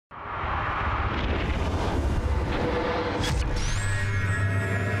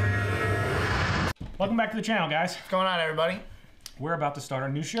Welcome back to the channel, guys. What's going on, everybody? We're about to start our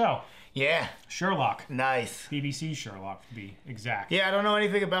new show. Yeah. Sherlock. Nice. BBC Sherlock, to be exact. Yeah, I don't know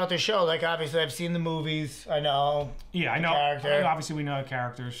anything about the show. Like, obviously, I've seen the movies. I know. Yeah, I know. Character. Obviously, we know the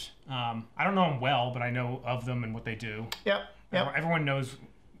characters. I don't know them well, but I know of them and what they do. Yep. Everyone knows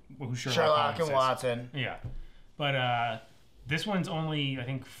who Sherlock and Watson. Yeah. But this one's only, I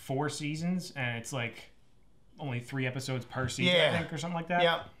think, 4 seasons, and it's like only 3 episodes per season, I think, or something like that.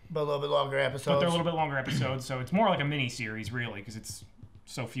 Yep. But a little bit longer episodes. But they're a little bit longer episodes, so it's more like a mini-series, really, because it's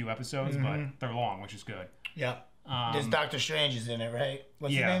so few episodes, but they're long, which is good. Yep. There's Doctor Strange is in it, right?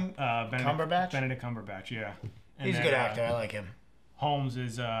 What's his name? Cumberbatch? Benedict Cumberbatch, yeah. And he's a good actor. I like him. Holmes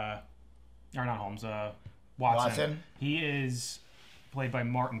is, or not Holmes, Watson. He is played by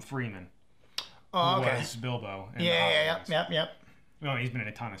Martin Freeman. Oh, okay. Who was Bilbo. Yep. Well, he's been in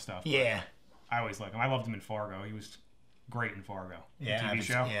a ton of stuff. Yeah. I always like him. I loved him in Fargo. He was great in Fargo. Yeah, the TV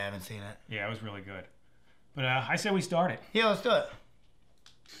show. Yeah, I haven't seen it. Yeah, it was really good. But I say we start it. Yeah, let's do it.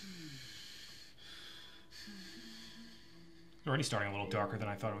 It's already starting a little darker than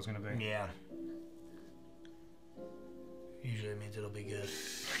I thought it was going to be. Yeah. Usually means it'll be good.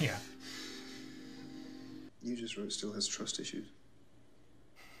 Yeah. You just wrote still has trust issues.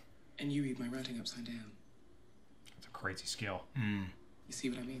 And you read my writing upside down. It's a crazy skill. You see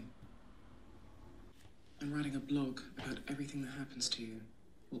what I mean? And writing a blog about everything that happens to you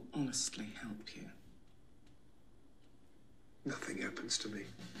will honestly help you. Nothing happens to me.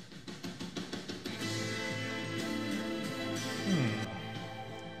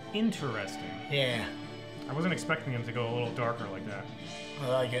 Interesting. Yeah. I wasn't expecting him to go a little darker like that. I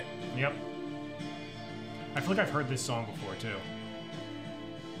like it. Yep. I feel like I've heard this song before, too.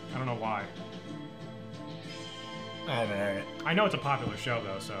 I don't know why. I haven't heard it. I know it's a popular show,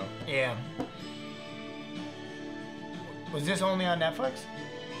 though, so... Yeah. Was this only on Netflix?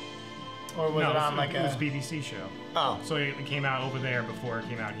 Or was it on like a... it was a BBC show. Oh. So it came out over there before it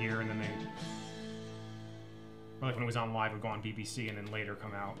came out here, and then they... Or like when it was on live, it would go on BBC and then later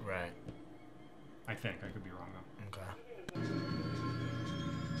come out. Right. I think. I could be wrong, though. Okay.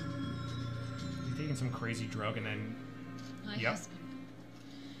 He's taking some crazy drug and then... My husband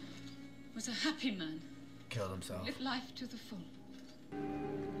was a happy man. Killed himself. Lived life to the full.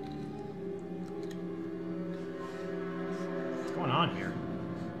 What's going on here?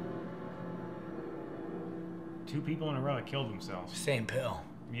 2 people in a row that killed themselves. Same pill.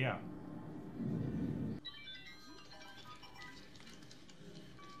 Yeah.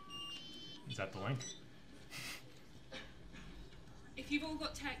 Is that the link? If you've all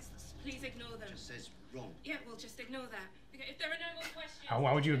got texts, please ignore them. It just says wrong. Yeah, well, just ignore that. Okay, if there are no more questions...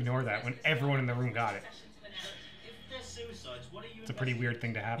 Why would you ignore that when everyone in the room got it? If there's suicides, what are you... It's a pretty weird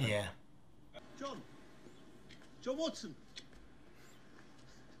thing to happen. Yeah. John Watson.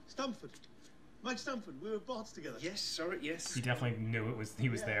 Stamford. Mike Stamford. We were bots together. Yes, sorry, yes. He definitely knew he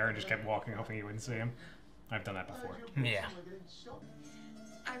was there and just kept walking, hoping he wouldn't see him. I've done that before. Yeah.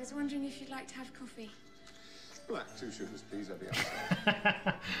 I was wondering if you'd like to have coffee. Black, 2 sugars, please, at the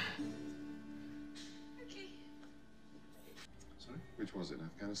outside. Okay. Sorry? Which was it,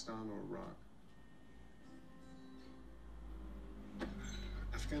 Afghanistan or Iraq?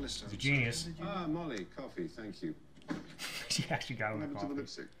 Afghanistan. He's a genius. Ah, Molly, coffee, thank you. She actually got him the What happened to the coffee.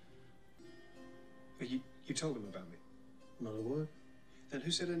 lipstick? You told him about me? Not a word. Then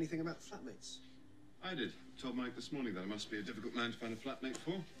who said anything about flatmates? I did. Told Mike this morning that I must be a difficult man to find a flatmate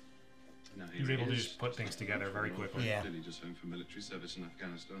for. Now, He was able to just put things together very quickly. Yeah. Clearly just home from military service in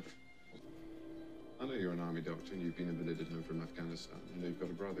Afghanistan. I know you're an army doctor and you've been invalided home from Afghanistan. I know you've got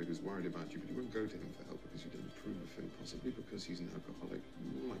a brother who's worried about you, but you won't go to him for help because you don't approve of him, possibly because he's an alcoholic,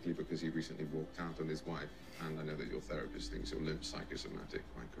 more likely because he recently walked out on his wife, and I know that your therapist thinks you're limp psychosomatic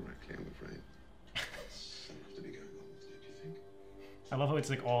quite correctly, I'm afraid. Doesn't have to be going on, don't you think? I love how it's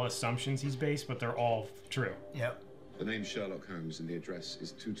like all assumptions he's based, but they're all true. Yep. The name's Sherlock Holmes and the address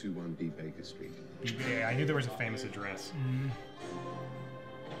is 221B Baker Street. Yeah, I knew there was a famous address.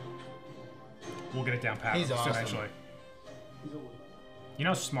 We'll get it down pat He's awesome. eventually. You know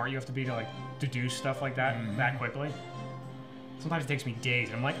how smart you have to be to like deduce stuff like that that quickly? Sometimes it takes me days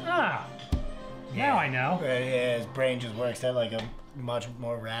and I'm like, now I know. Yeah, his brain just works at like a much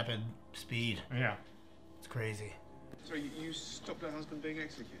more rapid speed. Yeah. It's crazy. So you stopped her husband being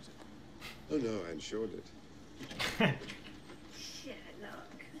executed? Oh no, I ensured it.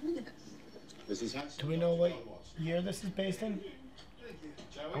 Sherlock. Mrs. Hass? Do we know what year this is based in?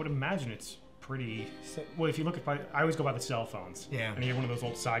 I would imagine it's pretty... Well, if you look at... I always go by the cell phones. Yeah. And you have one of those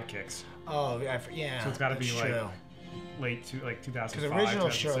old sidekicks. Oh, yeah. So it's got to be true. like 2005. Because original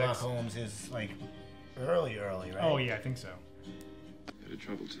 2006. Sherlock Holmes is like early, right? Oh yeah, I think so. Bit of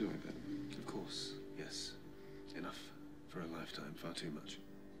trouble too, I bet. Of course. Yes. Enough. For a lifetime. Far too much.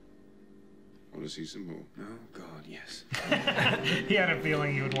 Want to see some more? Oh, God, yes. He had a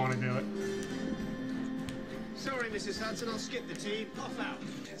feeling he would want to do it. Sorry, Mrs. Hudson, I'll skip the tea. Off out.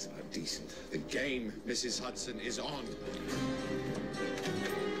 It's about decent. The game, Mrs. Hudson, is on.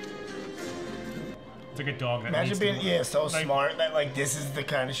 It's like a dog that Imagine needs being to, so like, smart that like this is the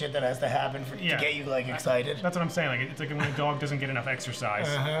kind of shit that has to happen to get you like excited. That's what I'm saying. Like it's like when a dog doesn't get enough exercise,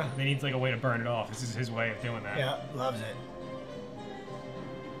 Uh-huh. they need like a way to burn it off. This is his way of doing that. Yeah, loves it.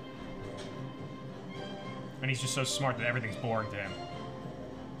 And he's just so smart that everything's boring to him.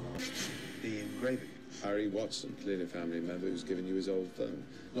 The engraving. Harry Watson, clearly a family member who's given you his old phone.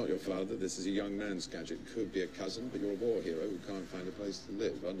 Not your father, this is a young man's gadget. Could be a cousin, but you're a war hero who can't find a place to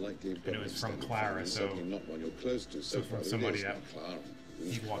live. Unlikely you've got And it an was from extended Clara, family, so- certainly not one you're close to. so So from far, somebody it is that not Clara.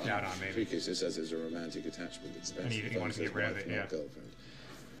 he walked out on, maybe. Freaky says there's a romantic attachment that's best. And he wanted to get rid of it, yeah. Girlfriend.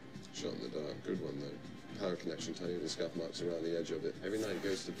 Shot in the dark, good one though. Power connection, tiny little scuff marks around the edge of it. Every night he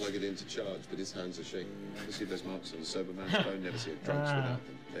goes to plug it in to charge, but his hands are shaking. Never see those marks on a sober man's phone, never see a drunk's without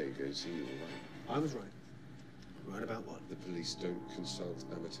them. There you go, see you were right. I was right. Right about what? The police don't consult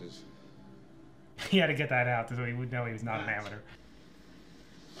amateurs. He had to get that out so he would know he was not an amateur.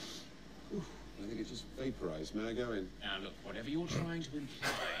 I think it just vaporized. May I go in? Now look, whatever you're trying to imply.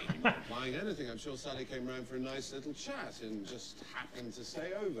 I'm not implying anything. I'm sure Sally came round for a nice little chat and just happened to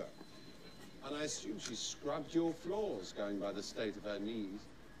stay over. And I assume she scrubbed your floors, going by the state of her knees.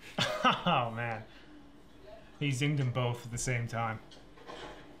 Oh man, he zinged them both at the same time.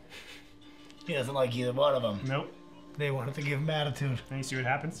 He doesn't like either one of them. Nope. They wanted to give him attitude. And you see what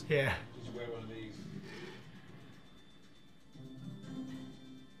happens? Yeah. Did you wear one of these?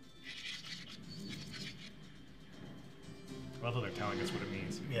 Well, they're telling us what it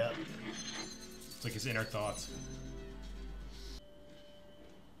means. Yeah. It's like his inner thoughts.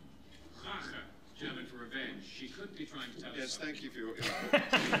 Rache, German for revenge. She could be trying to tell Yes, us. thank you for your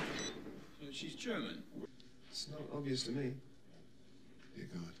input. She's German. It's not obvious to me. Dear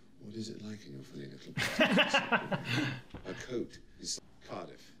God, what is it like in your funny little place? A coat is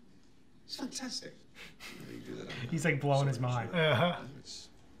Cardiff. It's fantastic. You do that. He's like blowing his mind. Uh-huh. It's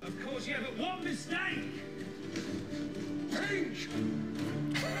Of course, yeah, but one mistake!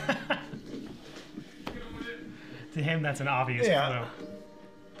 To him, that's an obvious Yeah.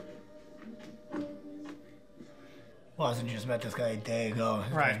 clue. Watson just met this guy a day ago.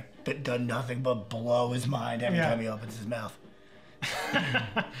 This Right. guy's done nothing but blow his mind every Yeah. time he opens his mouth.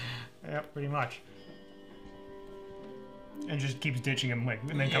 Yep, pretty much. And just keeps ditching him, like,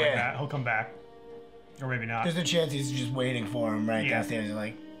 and then coming Yeah. back. He'll come back, or maybe not. There's a chance he's just waiting for him right Yeah. downstairs. And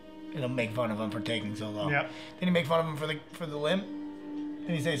like, it'll make fun of him for taking so long. Yep. Didn't he make fun of him for the limp?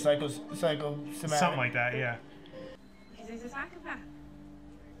 Didn't he say psychosomatic? Something like that, yeah. Because he's a psychopath.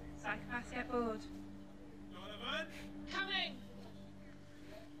 Psychopaths get bored. Coming!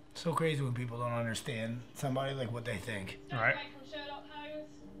 So crazy when people don't understand somebody, like what they think. All right. From Sherlock Holmes.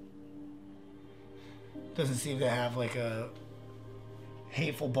 Doesn't seem to have like a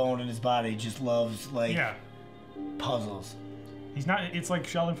hateful bone in his body. Just loves like Yeah. puzzles. He's not. It's like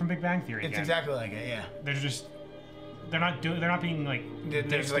Sheldon from Big Bang Theory. It's again. exactly like it. Yeah. They're just. They're not doing. They're not being like.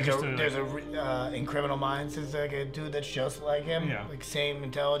 There's like just in Criminal Minds, there's like a dude that's just like him, Yeah. like same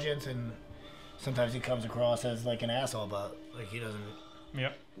intelligence, and sometimes he comes across as like an asshole, but like he doesn't.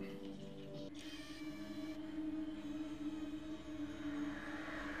 Yep.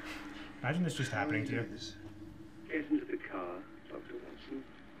 Imagine this just happening to you. Get into the car, Dr. Watson.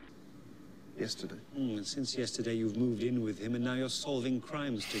 yesterday. And since yesterday, you've moved in with him, and now you're solving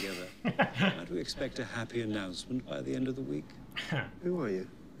crimes together. Might we expect a happy announcement by the end of the week? Who are you?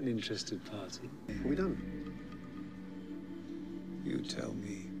 An interested party. What have we done? You tell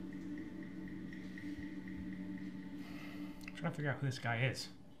me. I'm trying to figure out who this guy is.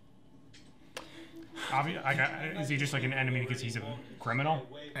 Is he just like an enemy because he's a criminal?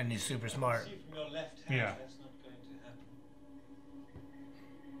 And he's super smart. Yeah.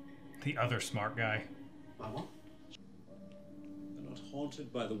 The other smart guy. My what? You're not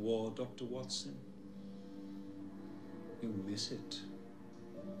haunted by the war, Dr. Watson. You miss it.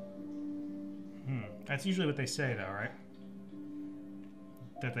 That's usually what they say, though, right?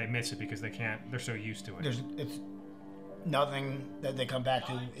 That they miss it because they can't. They're so used to it. It's nothing that they come back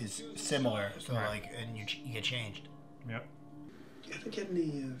to is similar. So Right. like, and you get changed. Yep. Do you ever get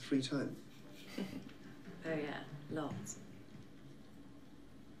any free time? Oh yeah, lots.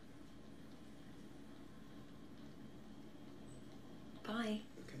 Bye.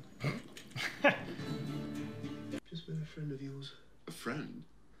 Okay. Just with a friend of yours. A friend?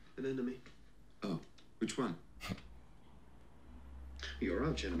 An enemy. Oh, which one? Your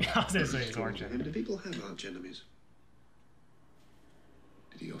arch enemy. I was gonna say his arch enemy. Do people have arch enemies?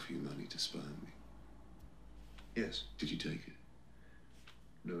 Did he offer you money to spy on me? Yes. Did you take it?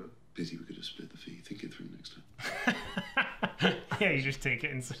 No. Pity we could have split the fee. Think it through next time. Yeah, you just take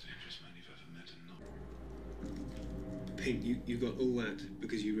it and. Dangerous man you've ever met and not. Pink, you got all that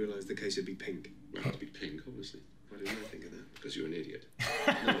because you realised the case would be pink. Well, it had to be pink, obviously. Why didn't I think of that? Because you're an idiot. No,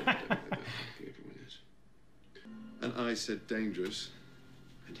 don't worry about that. I think everyone is. And I said dangerous,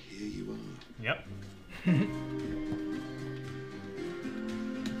 and here you are. Yep.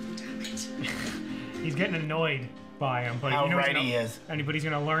 Damn it. He's getting annoyed by him, but How you know right he is. Anybody's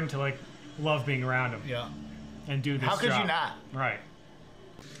gonna learn to like love being around him. Yeah. And do this How could job. you not? Right.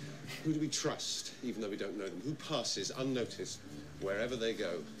 Who do we trust, even though we don't know them? Who passes unnoticed wherever they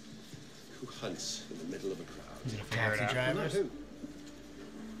go? Who hunts in the middle of a crowd? He's gonna figure it Taxi out. drivers. Who?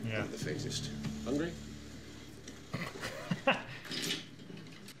 Yeah. The faintest. Hungry?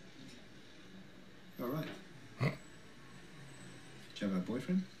 All right. Do you have a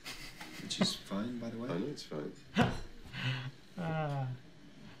boyfriend? Which is fine, by the way. I know it's fine.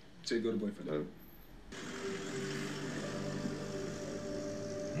 So you got a boyfriend? No.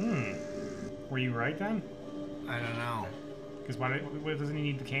 Were you right then? I don't know. Because why doesn't he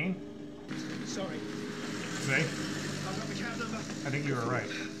need the cane? Sorry. See? I've got the cab number. I think you were right.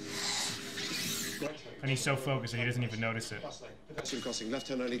 And he's so focused that he doesn't even notice it. Pedestrian crossing, left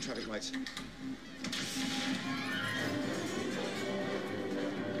turn only, traffic lights.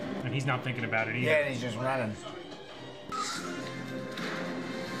 And he's not thinking about it either. Yeah, and he's just running.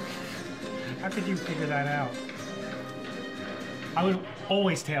 How could you figure that out? I would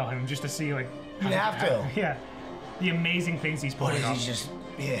always tail him just to see, like... You'd have to. Yeah. The amazing things he's What pulling is off. he just...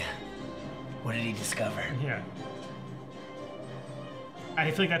 Yeah. What did he discover? Yeah. I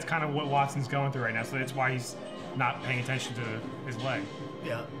feel like that's kind of what Watson's going through right now, so that's why he's not paying attention to his leg.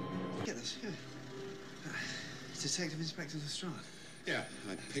 Yeah. Get this, yeah. Detective Inspector Lestrade. Yeah,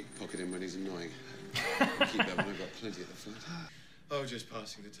 I pickpocket him when he's annoying. Keep that when I've got plenty at the flat. Oh, just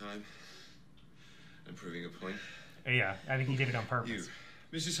passing the time. And proving a point. Yeah, I think he did it on purpose. You.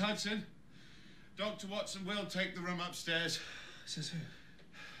 Mrs. Hudson, Dr. Watson will take the room upstairs. Says who?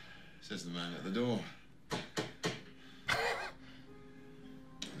 Says the man at the door.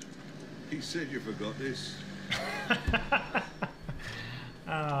 He said you forgot this.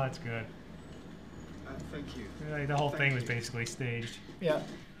 Oh, that's good. Thank you. The whole thing was basically staged. Yeah.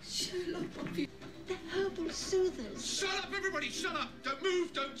 Sherlock, the herbal soothers. Shut up, everybody! Shut up! Don't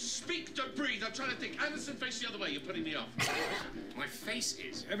move, don't speak, don't breathe. I'm trying to think. Anderson, face the other way. You're putting me off. My face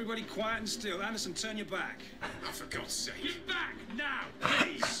is. Everybody quiet and still. Anderson, turn your back. Oh, for God's sake. Get back now,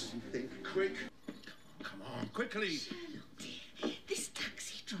 please. Think quick. Come on, quickly. Sherlock, dear, this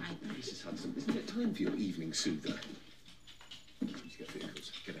taxi driver. Mrs. Hudson, isn't it time for your evening soother? Please get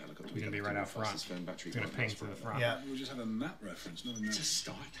vehicles. Get out. I've got to He's gonna be right out front. Fastest phone battery. He's gonna ping to the front. Yeah. We'll just have a map reference, not a It's note. a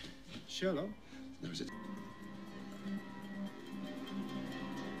start. Sherlock? No, is it?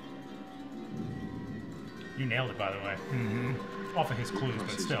 You nailed it, by the way. Mm-hmm. Off of his clues,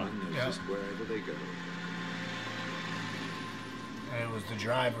 but still. Yeah. Just wherever they go. And it was the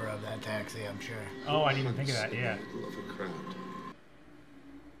driver of that taxi, I'm sure. Oh, I didn't even think of that, yeah. Middle of a crowd.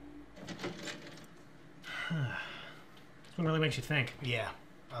 This one really makes you think. Yeah.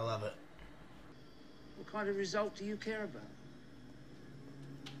 I love it. What kind of result do you care about?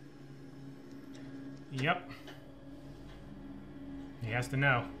 Yep. He has to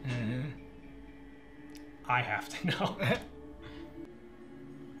know. Mm-hmm. I have to know.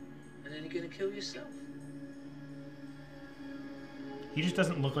 And then you're gonna kill yourself? He just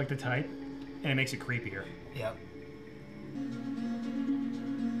doesn't look like the type, and it makes it creepier. Yep.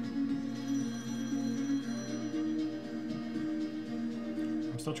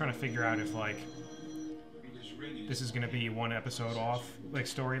 I'm still trying to figure out if, like, this is going to be one episode off, like,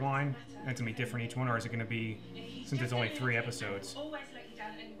 storyline, and it's going to be different each one, or is it going to be, since it's only 3 episodes, Always let you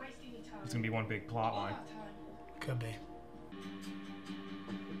down and you're wasting your time. it's going to be one big plot line. Could be.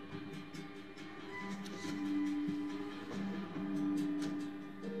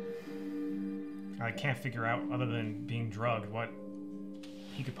 I can't figure out, other than being drugged, what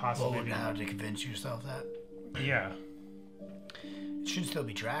he could What possibly would be. how to convince yourself that? Yeah. It should still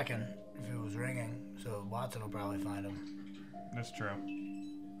be tracking if it was ringing, so Watson will probably find him. That's true.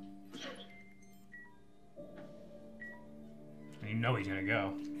 And you know he's gonna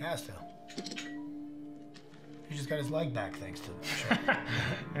go. He has to. He just got his leg back thanks to Sherlock.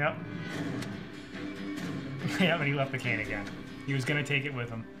 Yep. Yeah, but he left the cane again. He was gonna take it with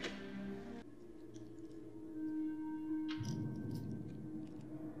him.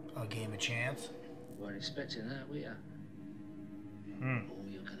 I'll give him a chance. Weren't expecting that, were you? Mm. Oh,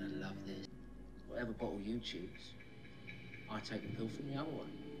 you're gonna love this. Whatever bottle you choose, I take the pill from the other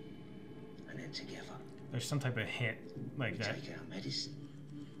one. And then together, There's some type of hint like we that. take our medicine.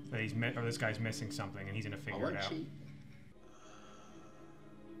 That or this guy's missing something and he's gonna figure it out. 3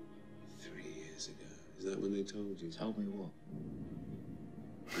 years ago. Is that when they told you? Told me what?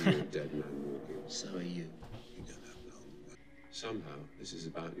 You're a dead man walking. So are you. You don't have long. Somehow, this is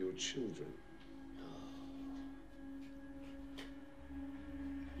about your children.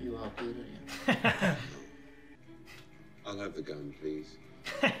 You are good, aren't you? I'll have the gun, please.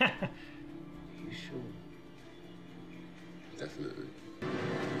 You sure? Definitely.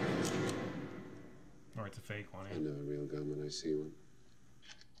 Or it's a fake one. I know a real gun when I see one.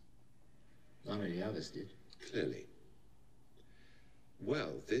 None of the others did. Clearly.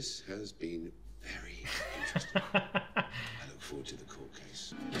 Well, this has been very interesting. I look forward to the court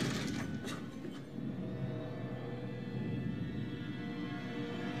case.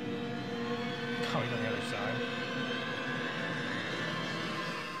 Oh, he's on the other side.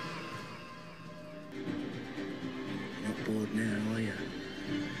 Not bored now, are you?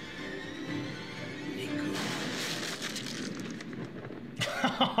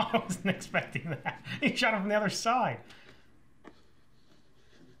 I wasn't expecting that. He shot him from the other side.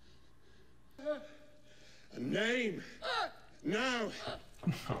 A name! Now!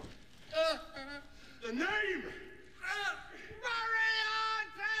 The name!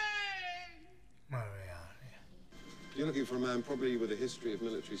 You're looking for a man probably with a history of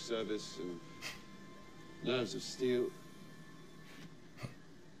military service and nerves of steel.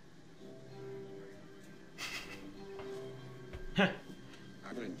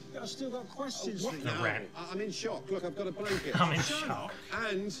 I've still got questions What for you. now? rat. I'm in shock. Look, I've got a blanket. I'm in shock.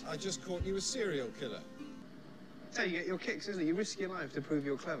 And I just caught you a serial killer. That's how you get your kicks, isn't it? You risk your life to prove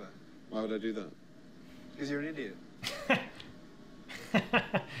you're clever. Why would I do that? Because you're an idiot.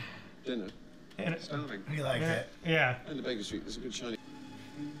 Dinner. Starving. You like it? Yeah. And the Baker Street. There's a good shiny.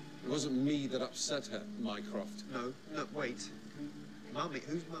 It wasn't me that upset her, Mycroft. No, wait. Mummy?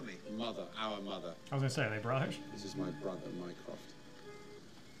 Who's Mummy? Mother, our mother. I was gonna say, are they brothers? This is my brother, Mycroft.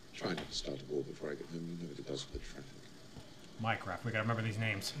 Try not to start a war before I get home. You know what it does for the traffic. Mycroft. We gotta remember these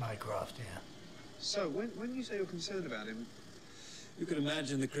names. Mycroft, yeah. So, when you say you're concerned about him... You can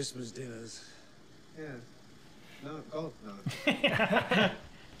imagine the Christmas dinners. Yeah. No, God, no.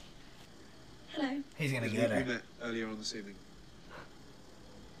 Hello. He's gonna We get her. met earlier on this evening.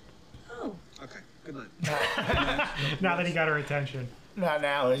 Oh. Okay, good night. Now that he got her attention. Not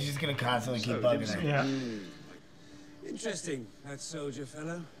now. He's just gonna constantly keep bugging her. Yeah. Interesting, that soldier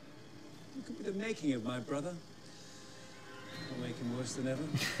fellow. You could be the making of my brother. I'll make him worse than ever.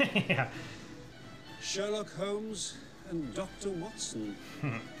 Yeah. Sherlock Holmes and Dr. Watson.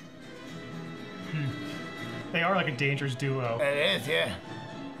 They are like a dangerous duo. It is, yeah.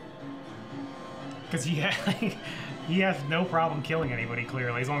 Because he has no problem killing anybody,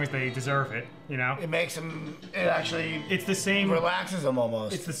 clearly, as long as they deserve it, you know? It makes him. It actually. It's the same. Relaxes him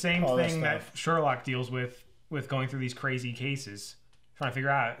almost. It's the same all this thing that stuff. Sherlock deals with going through these crazy cases, trying to figure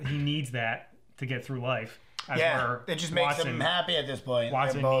out he needs that to get through life. As Yeah, where it just makes Watson, him happy at this point.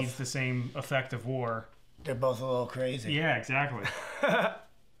 Watson They're both- needs the same effect of war. They're both a little crazy. Yeah, exactly.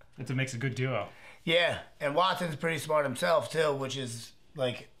 It makes a good duo. Yeah, and Watson's pretty smart himself too, which is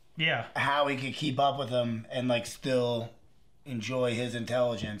like Yeah. how he could keep up with him and like still enjoy his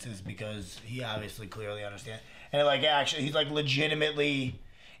intelligence is because he obviously clearly understands. And like actually, he's like legitimately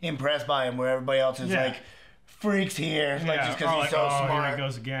impressed by him, where everybody else is Yeah. like freaks here, like Yeah. just because he's like, so oh, smart. here it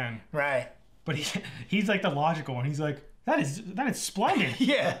goes again. Right. But he's like the logical one. He's like, that is splendid.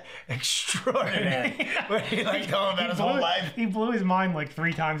 Yeah, extraordinary. Where he like going about his whole life. He blew his mind like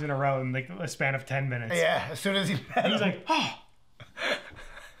 3 times in a row in like a span of 10 minutes. Yeah, as soon as he met He's him. like, oh.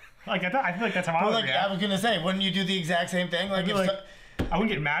 Like I feel like that's how I Well, would like, react. I was gonna say, wouldn't you do the exact same thing? Like, I'd be if like, I wouldn't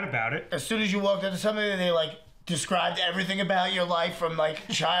get mad about it. as soon as you walked up to somebody and they like described everything about your life from like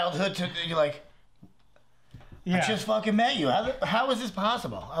childhood to you're like, Yeah. I just fucking met you. How is this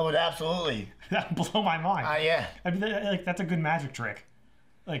possible? I would absolutely. That would blow my mind. Yeah. I mean, like that's a good magic trick.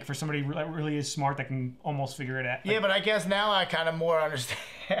 Like for somebody that really is smart that can almost figure it out. Yeah, but I guess now I kind of more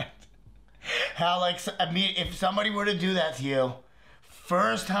understand how like I mean, if somebody were to do that to you,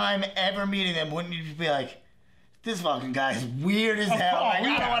 first time ever meeting them, wouldn't you be like, this fucking guy is weird as hell. Like,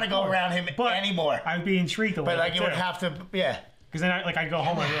 I don't want to go around him anymore. I'd be intrigued a little But like bit it would too. have to, yeah. Because then I'd go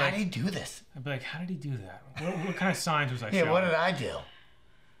home and be How like, did he do this? I'd be like, how did he do that? What kind of signs was I Yeah, showing? what did I do?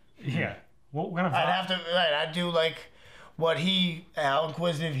 Yeah. What kind of I'd have to, right, I'd do like what how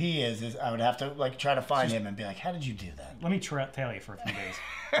inquisitive he is I would have to like try to find him and be like, how did you do that? Let me tell you for a few days.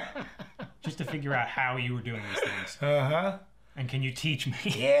 Just to figure out how you were doing these things. Uh-huh. And can you teach me?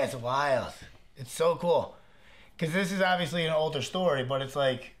 Yeah, it's wild. It's so cool. Because this is obviously an older story, but it's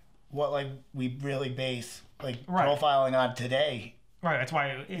like what like we really base like profiling on today. Right. That's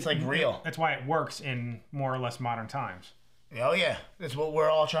why it's like real. That's why it works in more or less modern times. Oh yeah, that's what we're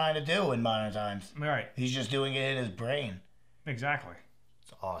all trying to do in modern times. Right. He's just doing it in his brain. Exactly.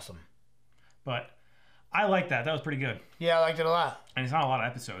 It's awesome. But I like that. That was pretty good. Yeah, I liked it a lot. And it's not a lot of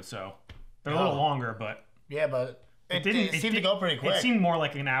episodes, so they're a little longer, but yeah, but it seemed to go pretty quick. It seemed more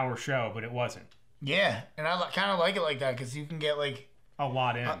like an hour show, but it wasn't. Yeah, and I kind of like it like that because you can get like a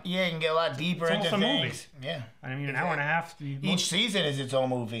lot in. Yeah, you can get a lot deeper into things. Movie. Yeah, I mean, an hour and a half. Each season is its own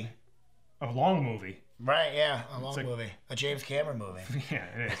movie. A long movie. Right, yeah, a long movie. A James Cameron movie. Yeah,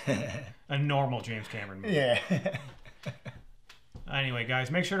 it is. A normal James Cameron movie. Yeah. Anyway,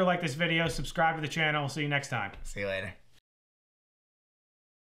 guys, make sure to like this video, subscribe to the channel. See you next time. See you later.